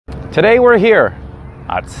Today we're here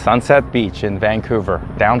at Sunset Beach in Vancouver,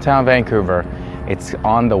 downtown Vancouver. It's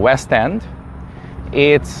on the west end.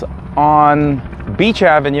 It's on Beach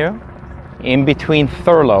Avenue in between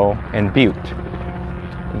Thurlow and Butte.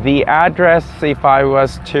 The address, if I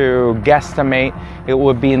was to guesstimate, it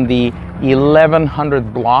would be in the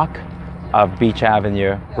 1100 block of Beach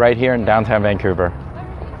Avenue right here in downtown Vancouver.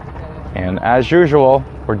 And as usual,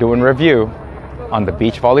 we're doing review on the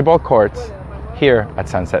beach volleyball courts here at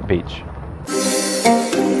Sunset Beach.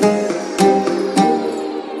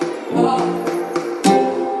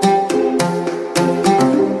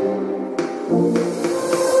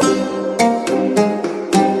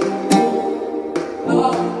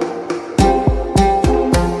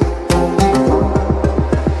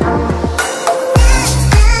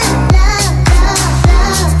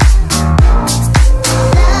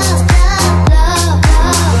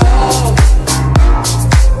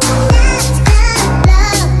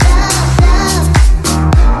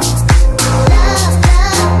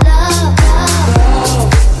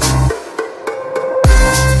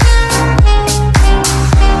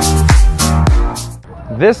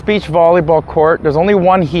 This beach volleyball court, there's only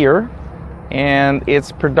one here, and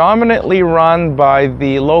it's predominantly run by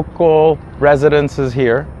the local residences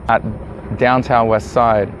here at downtown West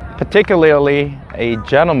Side, particularly a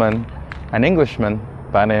gentleman, an Englishman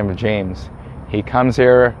by the name of James. He comes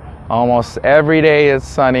here almost every day it's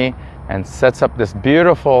sunny and sets up this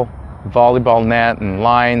beautiful volleyball net and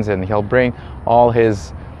lines, and he'll bring all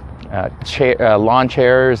his lawn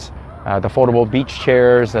chairs, the foldable beach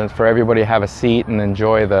chairs, and for everybody to have a seat and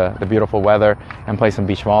enjoy the beautiful weather and play some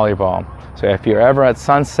beach volleyball. So if you're ever at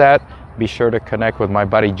Sunset, be sure to connect with my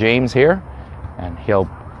buddy James here, and he'll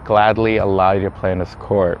gladly allow you to play on this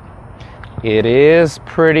court. It is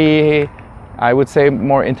pretty, I would say,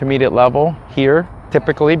 more intermediate level here,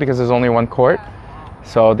 typically, because there's only one court.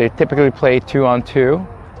 So they typically play 2-on-2.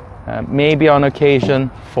 Maybe on occasion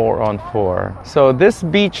 4-on-4. So this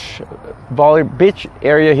beach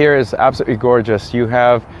area here is absolutely gorgeous. You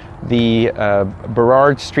have the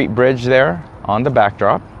Burrard Street Bridge there on the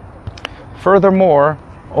backdrop. Furthermore,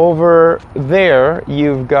 over there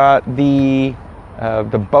you've got the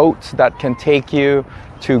boats that can take you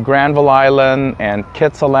to Granville Island and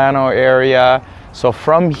Kitsilano area. So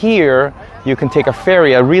from here you can take a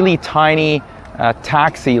ferry, a really tiny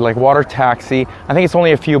taxi, like water taxi. I think it's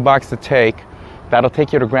only a few bucks to take. That'll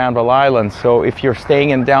take you to Granville Island. So if you're staying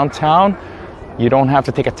in downtown, you don't have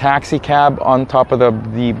to take a taxi cab on top of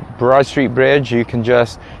the Broad Street Bridge. You can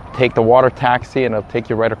just take the water taxi and it'll take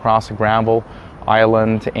you right across to Granville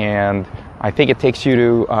Island. And I think it takes you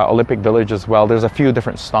to Olympic Village as well. There's a few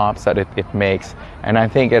different stops that it makes, and I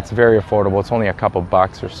think it's very affordable. It's only a couple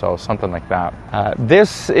bucks or so, something like that.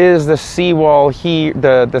 This is the seawall here,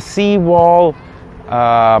 the seawall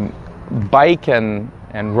bike and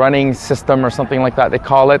running system or something like that they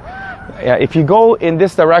call it. If you go in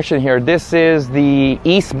this direction here, this is the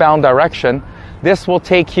eastbound direction. This will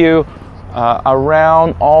take you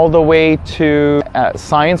around all the way to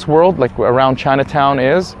Science World, like around Chinatown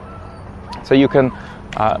is. So you can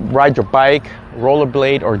ride your bike,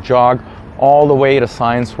 rollerblade, or jog all the way to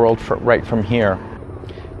Science World right from here.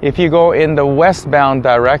 If you go in the westbound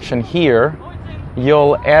direction here,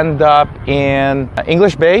 you'll end up in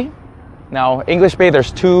English Bay. Now, English Bay,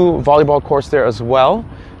 there's 2 volleyball courts there as well.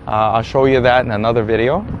 I'll show you that in another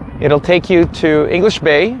video. It'll take you to English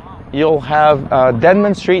Bay. You'll have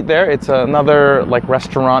Denman Street there. It's another like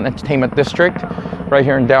restaurant entertainment district right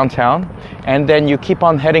here in downtown. And then you keep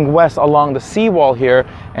on heading west along the seawall here,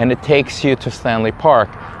 and it takes you to Stanley Park.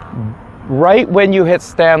 Right when you hit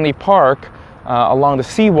Stanley Park, along the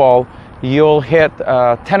seawall, you'll hit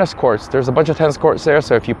tennis courts. There's a bunch of tennis courts there,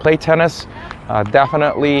 so if you play tennis,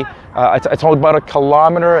 definitely, it's only about 1.5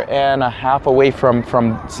 kilometers away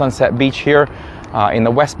from Sunset Beach here. In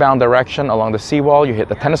the westbound direction along the seawall, you hit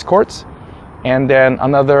the tennis courts, and then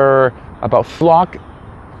another about block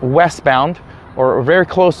westbound, or very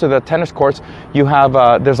close to the tennis courts, you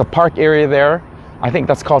have there's a park area there. I think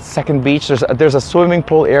that's called Second Beach. There's a swimming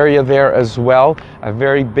pool area there as well, a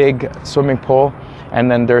very big swimming pool. And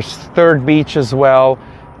then there's Third Beach as well,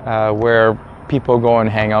 where people go and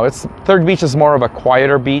hang out. Third Beach is more of a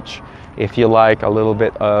quieter beach, if you like a little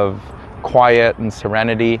bit of quiet and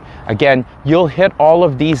serenity. Again, you'll hit all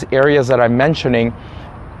of these areas that I'm mentioning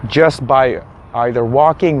just by either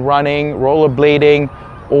walking, running, rollerblading,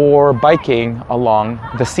 or biking along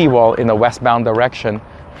the seawall in the westbound direction,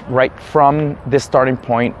 right from this starting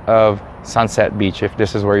point of Sunset Beach, if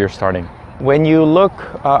this is where you're starting. When you look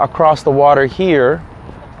across the water here,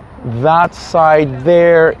 that side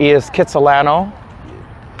there is Kitsilano,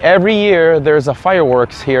 every year there's a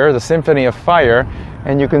fireworks here, the Symphony of Fire,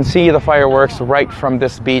 and you can see the fireworks right from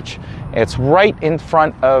this beach. It's right in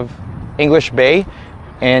front of English Bay,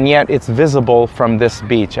 and yet it's visible from this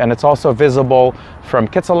beach. And it's also visible from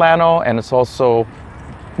Kitsilano, and it's also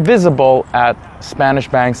visible at Spanish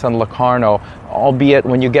Banks and Locarno, albeit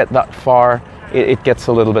when you get that far, it gets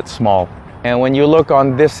a little bit small. And when you look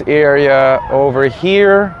on this area over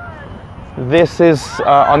here, this is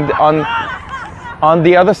on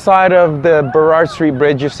the other side of the Burrard Street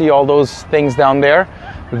Bridge. You see all those things down there.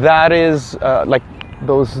 That is like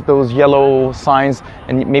those yellow signs,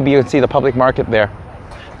 and maybe you can see the public market there.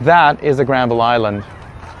 That is a Granville Island,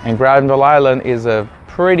 and Granville Island is a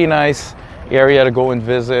pretty nice area to go and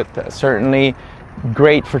visit. Certainly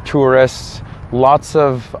great for tourists. Lots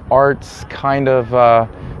of arts kind of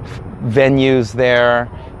venues there,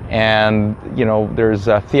 and you know, there's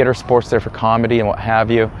theater sports there for comedy and what have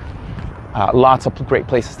you. Lots of great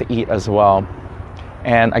places to eat as well.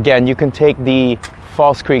 And again, you can take the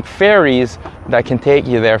False Creek ferries that can take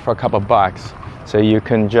you there for a couple bucks. So you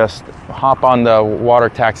can just hop on the water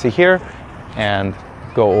taxi here and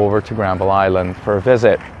go over to Granville Island for a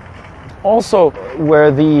visit. Also, where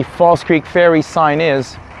the False Creek ferry sign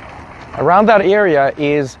is, around that area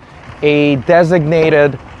is a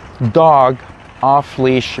designated dog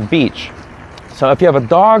off-leash beach. So if you have a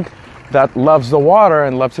dog that loves the water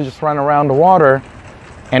and loves to just run around the water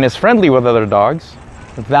and is friendly with other dogs,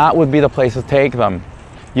 that would be the place to take them.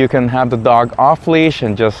 You can have the dog off leash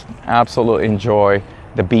and just absolutely enjoy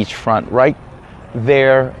the beachfront right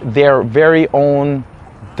there, their very own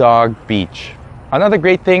dog beach. Another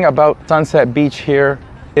great thing about Sunset Beach here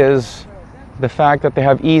is the fact that they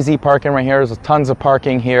have easy parking right here. There's tons of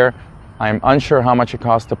parking here. I'm unsure how much it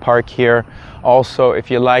costs to park here. Also,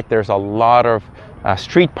 if you like, there's a lot of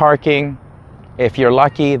street parking. If you're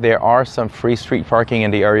lucky, there are some free street parking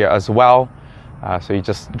in the area as well. So you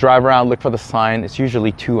just drive around, look for the sign. It's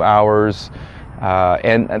usually 2 hours.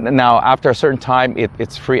 And now after a certain time,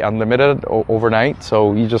 it's free unlimited overnight.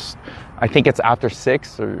 So you just, I think it's after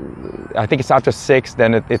 6,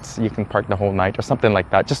 then you can park the whole night or something like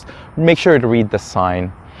that. Just make sure to read the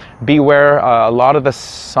sign. Beware, a lot of the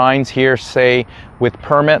signs here say with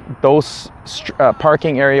permit. Those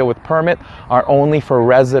parking area with permit are only for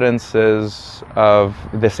residences of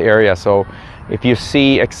this area. So if you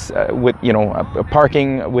see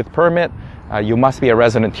parking with permit, you must be a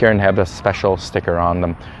resident here and have a special sticker on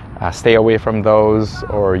them. Stay away from those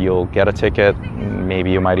or you'll get a ticket.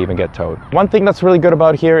 Maybe you might even get towed. One thing that's really good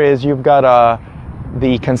about here is you've got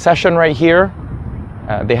the concession right here.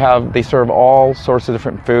 They serve all sorts of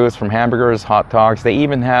different foods, from hamburgers, hot dogs. They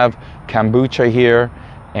even have kombucha here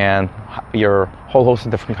and your whole host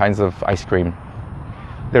of different kinds of ice cream.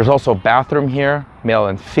 There's also a bathroom here, male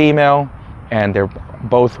and female, and they're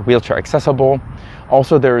both wheelchair accessible.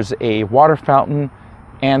 Also, there's a water fountain,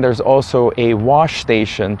 and there's also a wash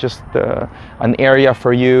station, just an area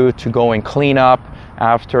for you to go and clean up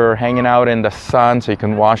after hanging out in the sun, so you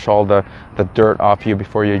can wash all the dirt off you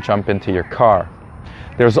before you jump into your car.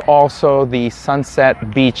 There's also the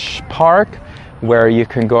Sunset Beach Park, where you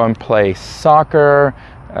can go and play soccer,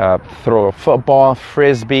 throw a football,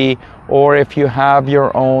 frisbee, or if you have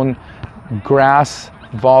your own grass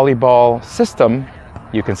volleyball system,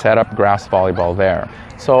 you can set up grass volleyball there.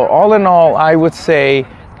 So all in all, I would say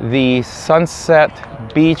the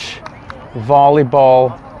Sunset Beach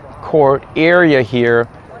volleyball court area here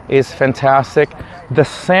is fantastic. The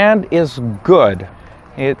sand is good.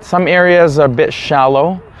 Some areas are a bit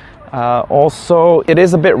shallow. Also, it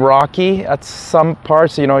is a bit rocky at some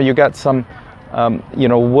parts. You know, you got some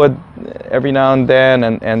wood every now and then,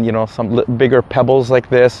 and some bigger pebbles like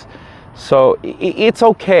this. So it's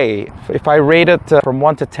okay. If I rate it from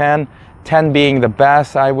 1 to 10, 10 being the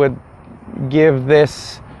best, I would give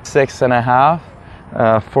this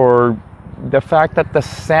 6.5 for the fact that the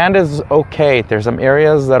sand is okay. There's some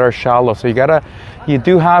areas that are shallow, so you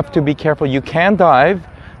do have to be careful. You can dive,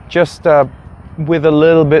 just with a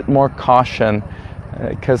little bit more caution,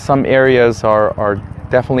 because some areas are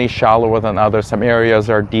definitely shallower than others. Some areas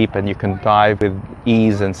are deep and you can dive with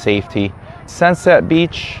ease and safety. Sunset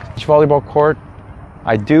Beach volleyball court,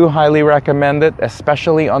 I do highly recommend it,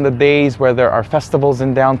 especially on the days where there are festivals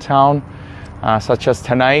in downtown, such as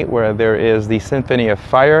tonight, where there is the Symphony of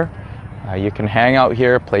Fire. You can hang out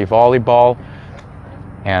here, play volleyball,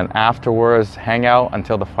 and afterwards hang out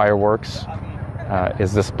until the fireworks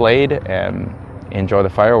is displayed and enjoy the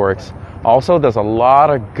fireworks. Also, there's a lot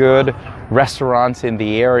of good restaurants in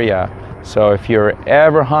the area. So if you're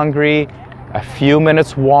ever hungry, a few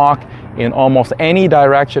minutes walk in almost any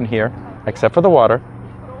direction here, except for the water,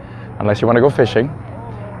 unless you want to go fishing,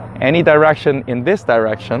 any direction in this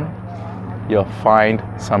direction, you'll find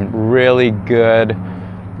some really good,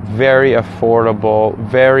 very affordable,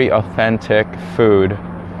 very authentic food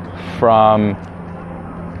from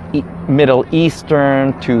Middle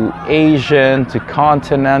Eastern to Asian to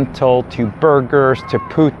continental to burgers to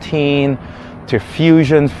poutine to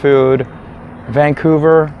fusion food.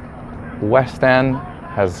 Vancouver, West End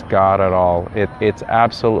has got it all. It's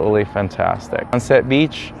absolutely fantastic. Sunset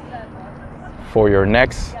Beach, for your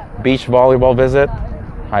next beach volleyball visit,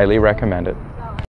 highly recommend it.